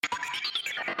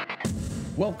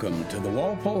Welcome to the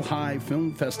Walpole High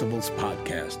Film Festival's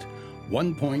podcast,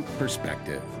 One Point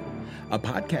Perspective, a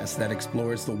podcast that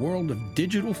explores the world of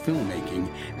digital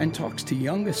filmmaking and talks to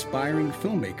young aspiring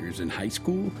filmmakers in high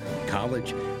school,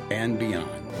 college, and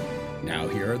beyond. Now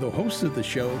here are the hosts of the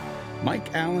show,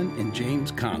 Mike Allen and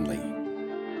James Conley.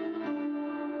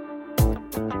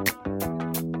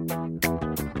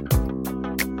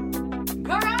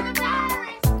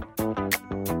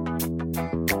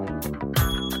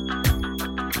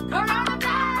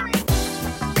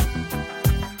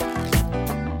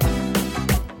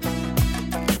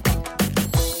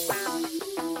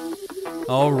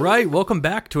 All right, welcome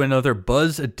back to another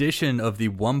buzz edition of the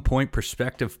One Point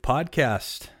Perspective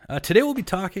podcast. Today we'll be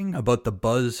talking about the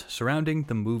buzz surrounding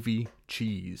the movie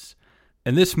Cheese.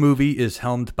 And this movie is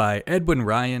helmed by Edwin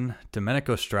Ryan,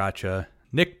 Domenico Straccia,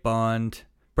 Nick Bond,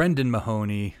 Brendan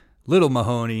Mahoney, Little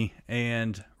Mahoney,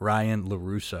 and Ryan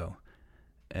LaRusso.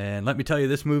 And let me tell you,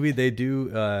 this movie,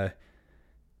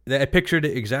 I pictured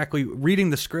it exactly, reading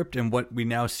the script and what we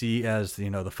now see as,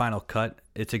 the final cut.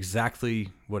 It's exactly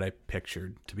what I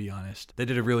pictured, to be honest. They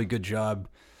did a really good job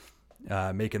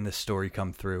making this story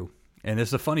come through. And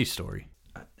it's a funny story.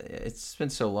 It's been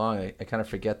so long, I kind of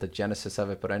forget the genesis of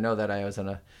it, but I know that I was in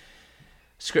a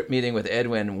script meeting with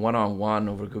Edwin one-on-one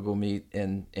over Google Meet,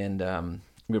 and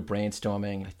we were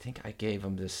brainstorming. I think I gave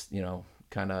him this, he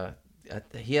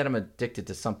had him addicted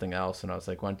to something else, and I was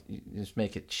like, why don't you just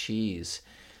make it cheese?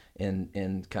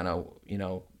 And kind of,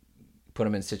 put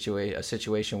him in a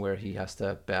situation where he has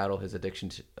to battle his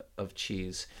addiction of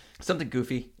cheese. Something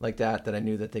goofy like that I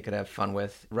knew that they could have fun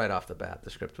with right off the bat. The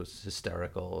script was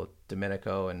hysterical.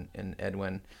 Domenico and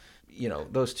Edwin,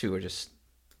 those two are just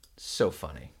so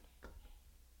funny.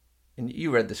 And you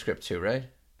read the script too, right?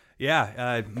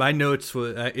 Yeah, my notes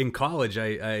were, in college,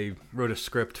 I wrote a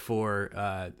script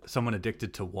for someone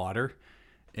addicted to water,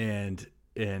 and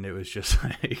it was just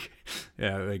like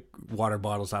water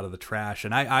bottles out of the trash.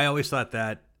 And I always thought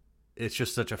that it's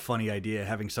just such a funny idea,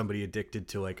 having somebody addicted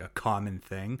to like a common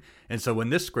thing. And so when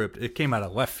this script, it came out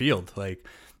of left field, like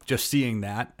just seeing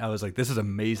that, I was like, this is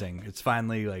amazing. It's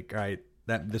finally like, all right,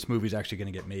 this movie's actually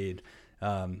going to get made,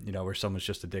 where someone's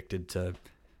just addicted to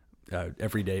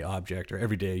everyday object or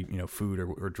everyday, food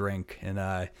or drink. And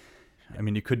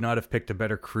you could not have picked a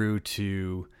better crew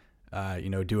to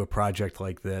do a project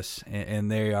like this,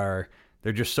 and they're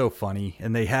just so funny,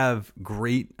 and they have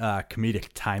great comedic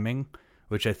timing,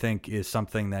 which I think is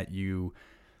something that a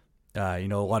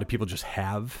lot of people just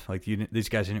have. Like these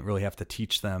guys didn't really have to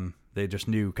teach them; they just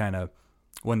knew kind of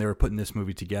when they were putting this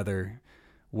movie together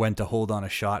when to hold on a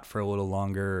shot for a little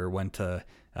longer, or when to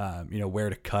where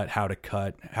to cut, how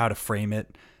to frame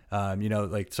it,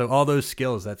 so all those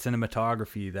skills, that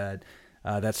cinematography, that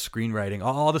screenwriting,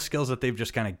 all the skills that they've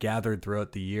just kind of gathered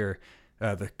throughout the year,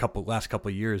 last couple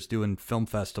of years doing film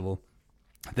festival,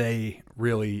 they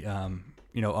really,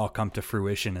 all come to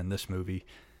fruition in this movie.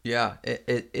 Yeah,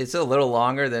 it's a little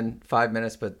longer than 5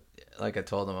 minutes, but like I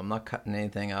told them, I'm not cutting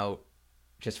anything out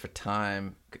just for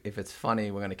time. If it's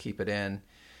funny, we're going to keep it in.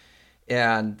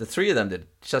 And the three of them did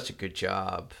such a good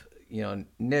job.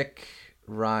 Nick,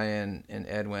 Ryan, and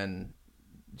Edwin,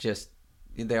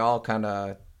 they all kind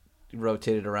of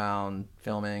rotated around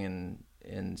filming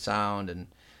and sound, and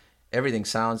everything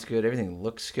sounds good, everything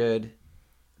looks good.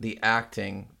 The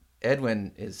acting,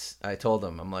 Edwin I told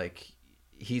him, I'm like,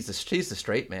 he's the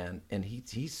straight man, and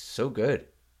he's so good.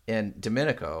 And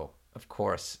Domenico, of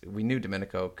course, we knew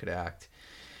Domenico could act,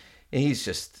 and he's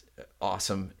just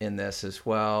awesome in this as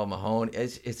well. Mahoney,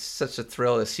 it's such a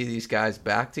thrill to see these guys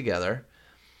back together.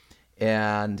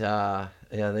 And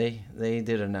they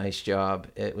did a nice job.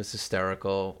 It was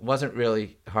hysterical. It wasn't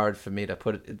really hard for me to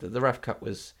put it. The rough cut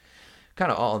was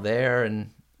kind of all there, and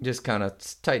just kind of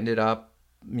tightened it up.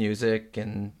 Music,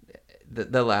 and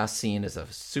the last scene is a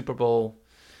Super Bowl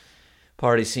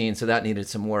party scene, so that needed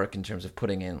some work in terms of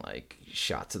putting in like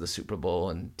shots of the Super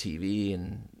Bowl and TV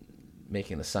and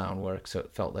making the sound work, so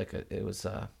it felt like it was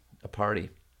a party.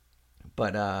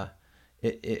 But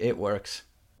it works.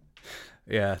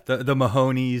 Yeah, the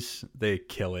Mahoneys, they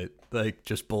kill it. Like,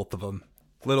 just both of them.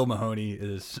 Little Mahoney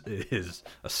is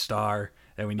a star,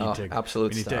 and we need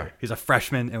absolute star. He's a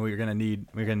freshman, and we're gonna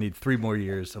need 3 more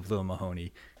years of Little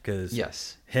Mahoney, because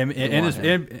yes, him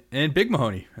and Big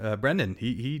Mahoney, Brendan,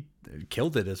 he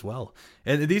killed it as well.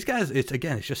 And these guys, it's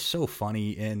just so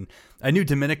funny. And I knew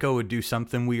Domenico would do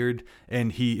something weird,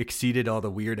 and he exceeded all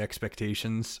the weird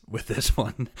expectations with this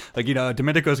one. Like,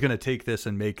 Domenico's gonna take this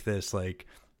and make this like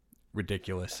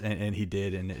ridiculous, and he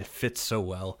did, and it fits so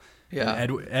well. Yeah,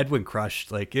 Edwin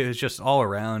crushed. Like, it was just all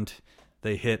around.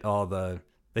 They hit all the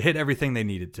they hit everything they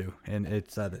needed to, and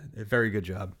it's a very good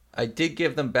job. I did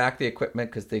give them back the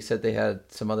equipment because they said they had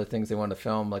some other things they wanted to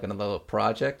film, like another little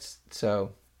project.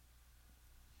 So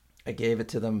I gave it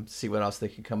to them, see what else they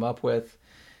could come up with.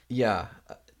 Yeah,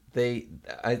 like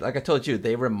I told you,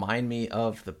 they remind me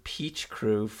of the Peach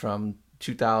crew from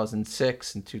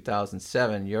 2006 and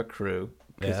 2007, your crew.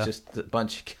 It's just a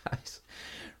bunch of guys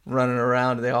running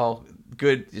around. They all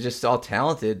good, just all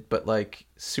talented, but like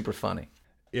super funny.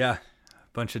 Yeah.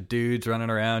 Bunch of dudes running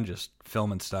around just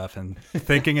filming stuff and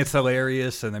thinking it's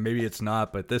hilarious, and then maybe it's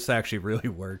not, but this actually really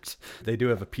works. They do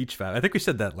have a Peach Fab. I think we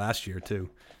said that last year too.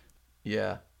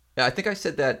 Yeah, I think I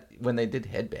said that when they did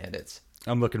Head Bandits.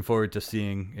 I'm looking forward to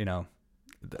seeing,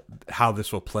 how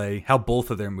this will play, how both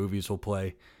of their movies will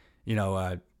play,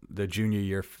 the junior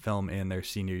year film and their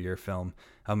senior year film.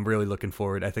 I'm really looking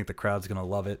forward. I think the crowd's going to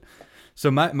love it. So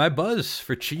my buzz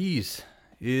for cheese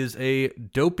is a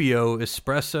Doppio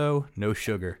espresso, no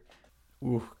sugar.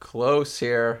 Ooh, close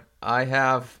here. I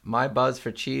have my buzz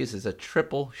for cheese is a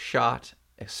triple shot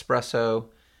espresso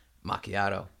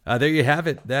macchiato. There you have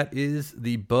it. That is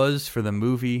the buzz for the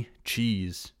movie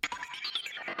Cheese.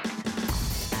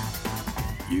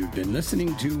 You've been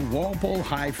listening to Walpole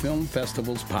High Film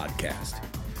Festival's podcast,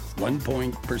 1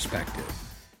 Point Perspective.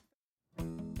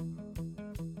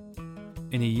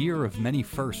 In a year of many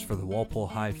firsts for the Walpole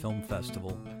High Film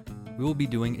Festival, we will be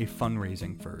doing a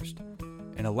fundraising first,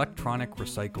 an electronic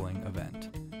recycling event.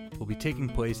 Will be taking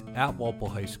place at Walpole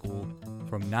High School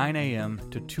from 9 a.m.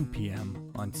 to 2 p.m.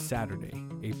 on Saturday,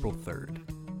 April 3rd.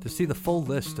 To see the full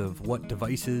list of what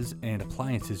devices and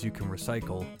appliances you can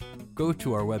recycle, go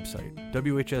to our website,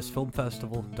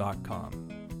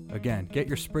 whsfilmfestival.com. Again, get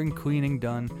your spring cleaning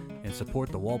done and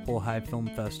support the Walpole High Film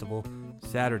Festival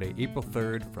Saturday, April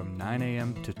 3rd from 9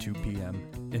 a.m. to 2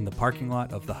 p.m. in the parking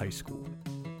lot of the high school.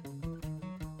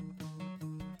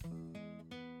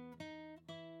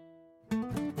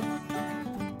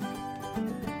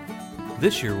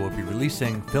 This year we'll be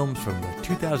releasing films from the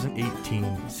 2018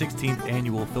 16th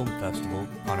Annual Film Festival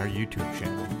on our YouTube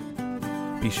channel.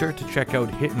 Be sure to check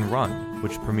out Hit and Run,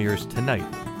 which premieres tonight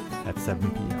at 7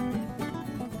 p.m.